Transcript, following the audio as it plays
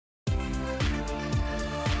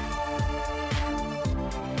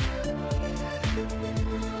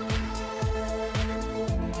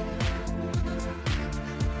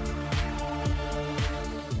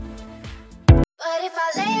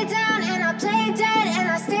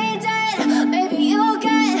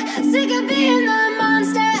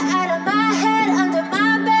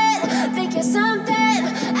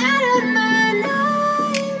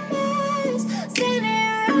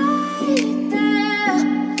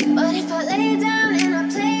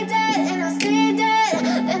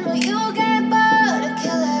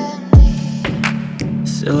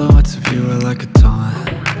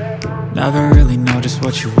Never really know just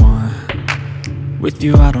what you want. With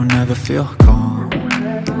you I don't ever feel calm.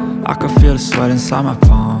 I can feel the sweat inside my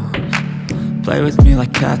palms. Play with me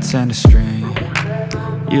like cats and a string.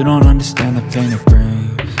 You don't understand the pain it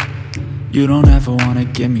brings. You don't ever wanna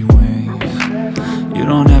give me wings. You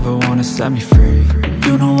don't ever wanna set me free.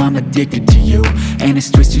 You know I'm addicted to you, and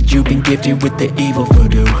it's twisted, you've been gifted with the evil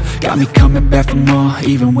voodoo. Got me coming back for more,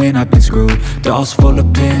 even when I've been screwed. Dolls full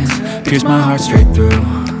of pins, pierce my heart straight through.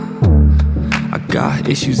 I got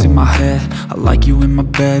issues in my head, I like you in my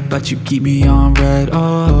bed, but you keep me on red.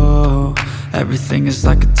 Oh, everything is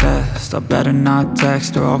like a test, I better not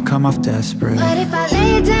text or I'll come off desperate. But if I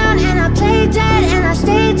lay down and I play dead and I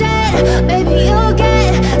stay dead, baby you'll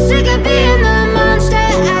get sick of being the monster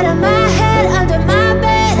out of my head, under my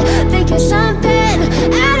bed, thinking something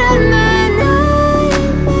out of my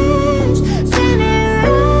nightmares, standing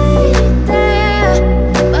right there.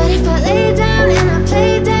 But if I lay down and I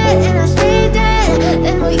play dead and I stay dead,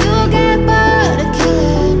 then will you get bored of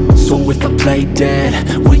killing me? So if I play dead,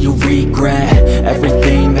 will you regret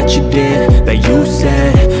everything that you did, that you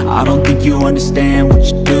said? I don't think you understand what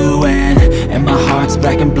you're doing, and my heart's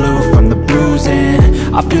black and blue from the bruising.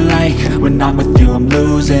 I feel like when I'm with you I'm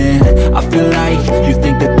losing. I feel like you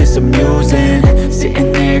think that this amusing,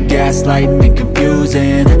 sitting there gaslighting and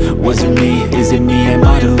confusing. Was it me? Is it me? Am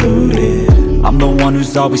I deluded? I'm the one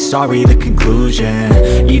who's always sorry, the conclusion,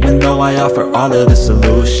 even though I offer all of the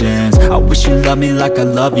solutions. I wish you loved me like I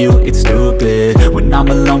love you, it's stupid. When I'm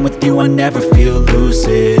alone with you I never feel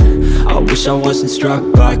lucid. I wish I wasn't struck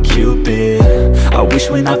by Cupid. I wish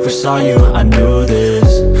when I first saw you I knew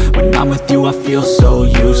this. When I'm with you I feel so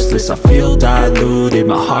useless, I feel diluted,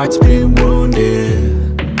 my heart's been wounded.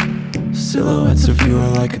 Silhouettes of you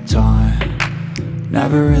are like a taunt.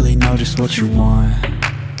 Never really know just what you want.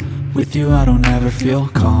 With you I don't ever feel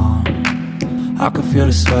calm. I can feel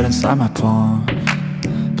the sweat inside my palms.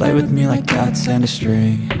 Play with me like cats and a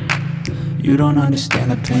string. You don't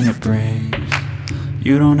understand the pain it brings.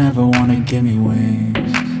 You don't ever wanna give me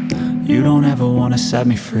wings. You don't ever wanna set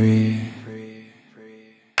me free.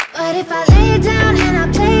 But if I lay down and I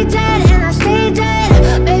play dead and I stay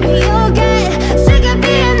dead, baby you'll get sick of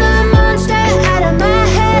being the monster out of my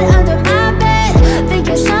head, under my bed,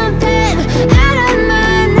 thinking something out of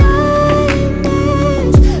my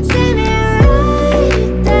nightmares, standing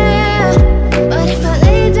right there. But if I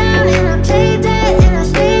lay down and I play dead and I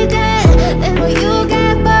stay dead, then will you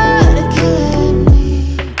get bored of killing me?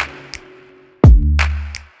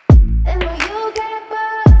 Then will you get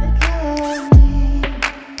bored of killing me?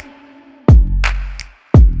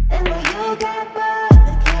 And will you get bored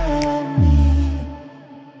of killing me?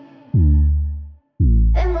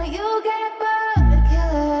 And will you get bored of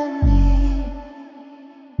killing me?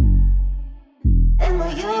 And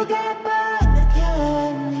will you get bored of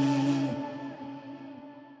killing me?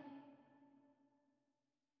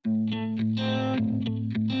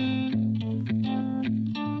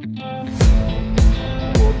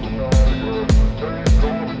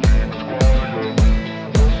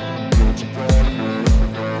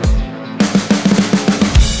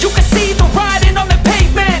 You can see the writing on the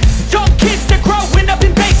pavement. Young kids, they're growing up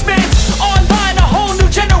in basements. Online, a whole new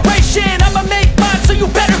generation. I'ma make mine, so you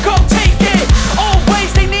better go take it.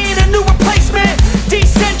 Always, they need a new replacement.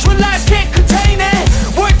 Decentralized, can't contain it.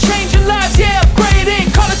 We're changing lives, yeah,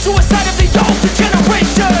 upgrading. Call it suicide of the older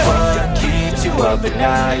generation. What keeps you up at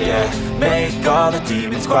night, yeah? Make all the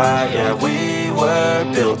demons quiet, yeah. We were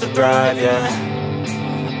built to thrive, yeah.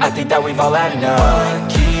 I think that we've all had enough. What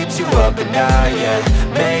keeps you up at night, yeah?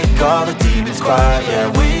 Make all the demons quiet, yeah.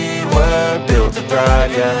 We were built to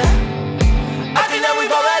thrive, yeah. I think that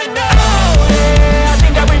we've all had enough. Oh, yeah, I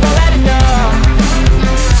think that we've all had enough.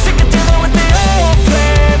 Sick of dealing with the old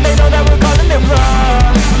plan. They know that we're calling it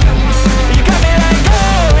wrong. You got me like,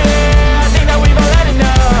 oh, yeah, I think that we've all had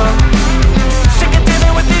enough. Sick of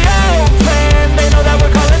dealing with the old plan. They know that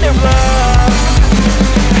we're calling it wrong.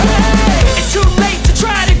 Hey, it's too late to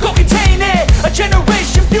try to go contain it. A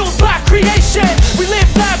generation fueled by creation. We live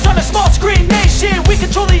lives on a small screen nation. We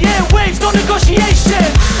control the airwaves, no negotiation.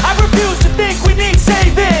 I refuse to think we need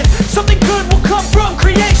saving. Something good will come from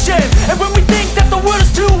creation. And when we think that the world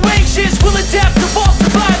is too anxious, we'll adapt, evolve,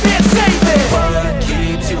 survive and save it. What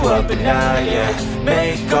keeps you up at night, yeah?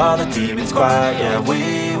 Make all the demons quiet, yeah.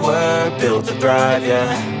 We were built to thrive, yeah.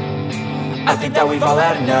 I think that we've all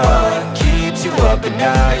had enough. What keeps you up at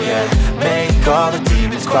night, yeah? Make all the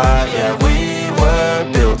demons quiet, yeah. We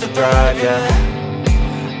were built to thrive, yeah.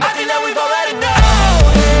 I think that we've all had enough. Oh,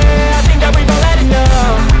 yeah, I think that we've all had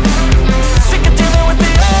enough. Sick of dealing with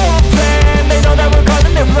the old plan. They know that we're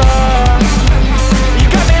calling it wrong. You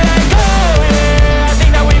got me like, oh, yeah, I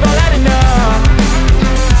think that we've all had enough.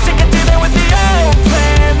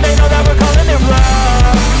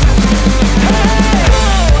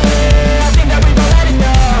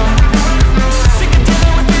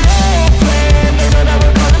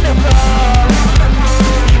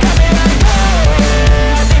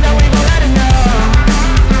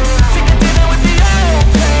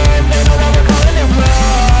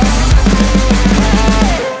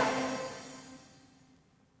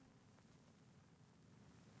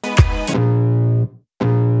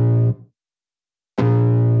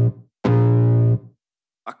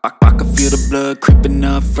 I can feel the blood creeping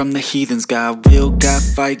up from the heathens. Got will, got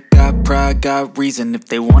fight, got pride, got reason. If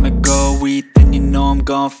they wanna go eat, then you know I'm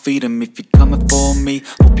gon' feed them. If you're coming for me,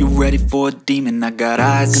 hope you're ready for a demon. I got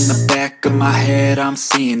eyes in the back of my head, I'm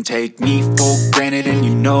seeing. Take me for granted and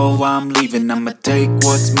you know I'm leaving. I'ma take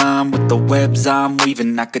what's mine with the webs I'm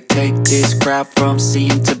weaving. I could take this crowd from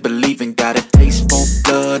seeing to believing. Got a taste for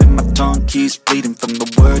blood and my tongue keeps bleeding from the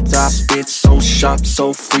words I spit. So sharp,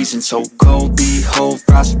 so freezing, so cold. Behold,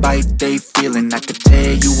 frostbite they feeling. I could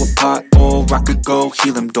tear you apart or I could go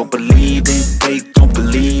heal them. Don't believe in fate, don't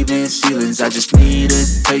believe in ceilings. I just need a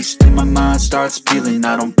taste and my mind starts peeling.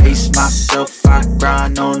 I don't pace myself, I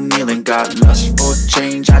grind on kneeling. Got lust for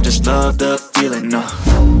change, I just love the feeling.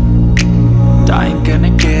 I ain't gonna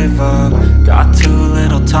give up. Got too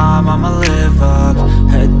little time, I'ma live up.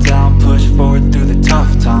 Head down, push forward through the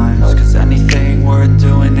tough times. Cause anything worth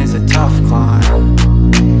doing is a tough climb.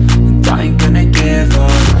 And I ain't gonna give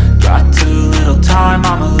up. Got too little time,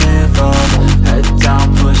 I'ma live up. Head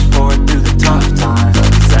down, push forward through the tough times.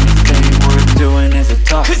 Cause anything worth doing is a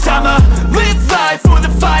tough climb. Cause I'ma live life for the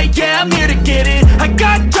fight, yeah, I'm here to get it. I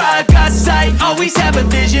got drive, got sight, always have a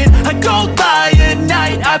vision. I go by at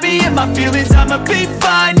night, I be in my feelings. I'ma be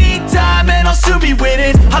fine, need time and I'll soon be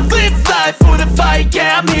winning. I live life for the fight,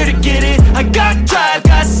 yeah, I'm here to get it. I got drive,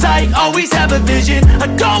 got sight, always have a vision. I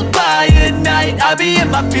go by at night, I be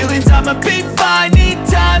in my feelings. I'ma be fine, need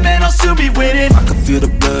time and I'll soon be winning. I can feel the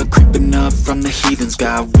blood creeping up from the heathens.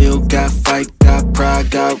 Got will, got fight, got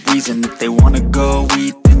pride, got reason. If they wanna go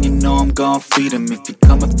eat, then you know I'm gon' feed them. If you're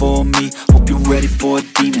coming for me, hope you're ready for a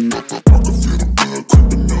demon. I can feel the blood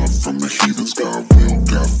creeping up from the heathens. Got will,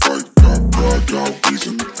 got fight, got pride, got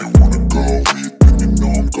reason. If they wanna go eat, then you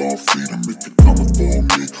know I'm gon' feed them. If you're coming for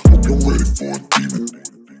me, hope you're ready for a demon.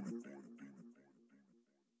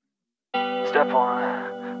 Step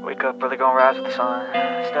 1, wake up early, gon' rise with the sun.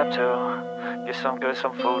 Step 2, get some good,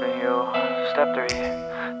 some food in you. Step 3,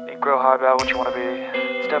 think real hard about what you wanna be.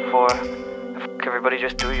 Step 4, everybody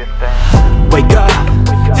just do your thing. Wake up,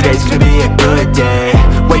 today's gonna be a good day.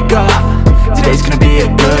 Wake up, today's gonna be a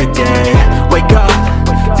good day. Wake up,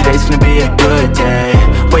 today's gonna be a good day.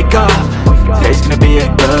 Wake up, today's gonna be a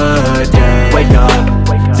good day. Wake up,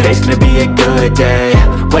 today's gonna be a good day.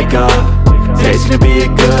 Wake up, today's gonna be a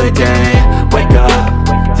good day. Wake up,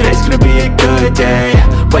 today's gonna be a good day.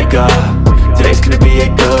 Wake up, today's gonna be a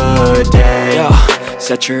good day. Yo,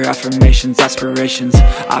 set your affirmations, aspirations.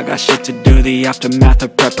 I got shit to do, the aftermath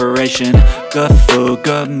of preparation. Good food,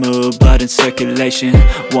 good mood, blood in circulation.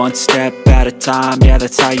 One step at a time, yeah,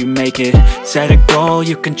 that's how you make it. Set a goal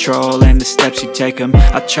you control and the steps you take them.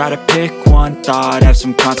 I try to pick one thought, have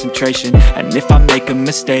some concentration. And if I make a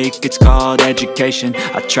mistake, it's called education.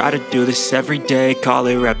 I try to do this every day, call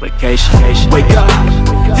it replication. Wake up,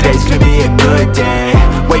 today's gonna be a good day.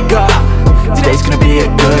 Wake up, today's gonna be a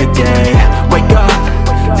good day. Wake up,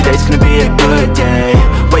 today's gonna be a good day.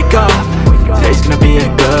 Wake up, today's gonna be a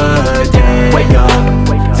good day. Wake up,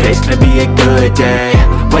 today's gonna be a good day.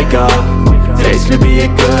 Wake up, today's gonna be a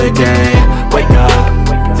good day. Wake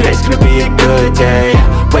up, today's gonna be a good day.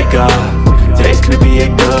 Wake up, today's gonna be a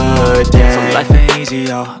good day. So life ain't easy,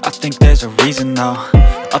 yo, I think there's a reason though.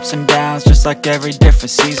 Ups and downs, just like every different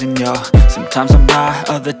season, yo. Sometimes I'm high,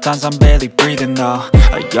 other times I'm barely breathing, though.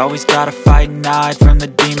 I always gotta fight and hide from the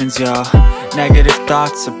demons, yo. Negative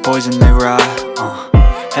thoughts are poison, they rot.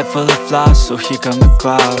 Head full of flies, so here come the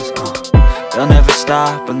clouds. They'll never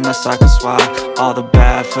stop unless I can swap all the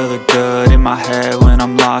bad for the good in my head when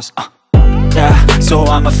I'm lost. Yeah, so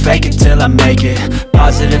I'ma fake it till I make it.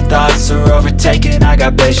 Positive thoughts are overtaken, I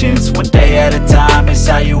got patience. One day at a time is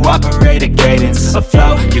how you operate a cadence. A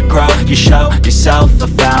flow, you grow, you show yourself a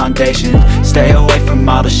foundation. Stay away from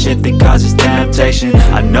all the shit that causes temptation.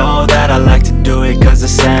 I know that I like to do it cause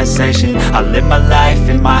it's sensation. I live my life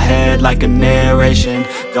in my head like a narration.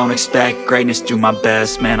 Don't expect greatness, do my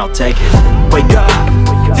best, man, I'll take it. Wake up,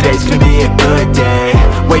 today's gonna be a good day.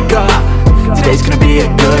 Wake up, today's gonna be a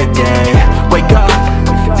good day. Wake up,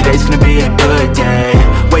 today's gonna be a good day.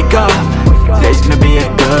 Wake up, today's gonna be a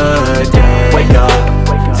good day. Wake up,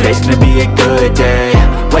 today's gonna be a good day.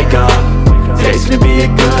 Wake up, today's gonna be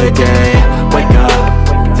a good day. Wake up,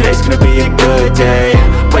 today's gonna be a good day.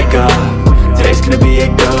 Wake up, today's gonna be a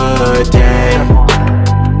good day.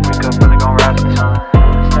 Wake up, really gon' rise with the sun.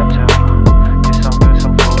 Step 2, get some good,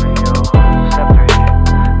 some food in you. Step 3,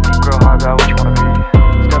 think real hard about what you wanna be.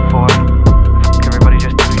 Step 4, everybody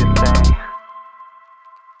just do your thing.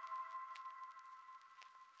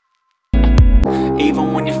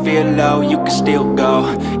 Even when you're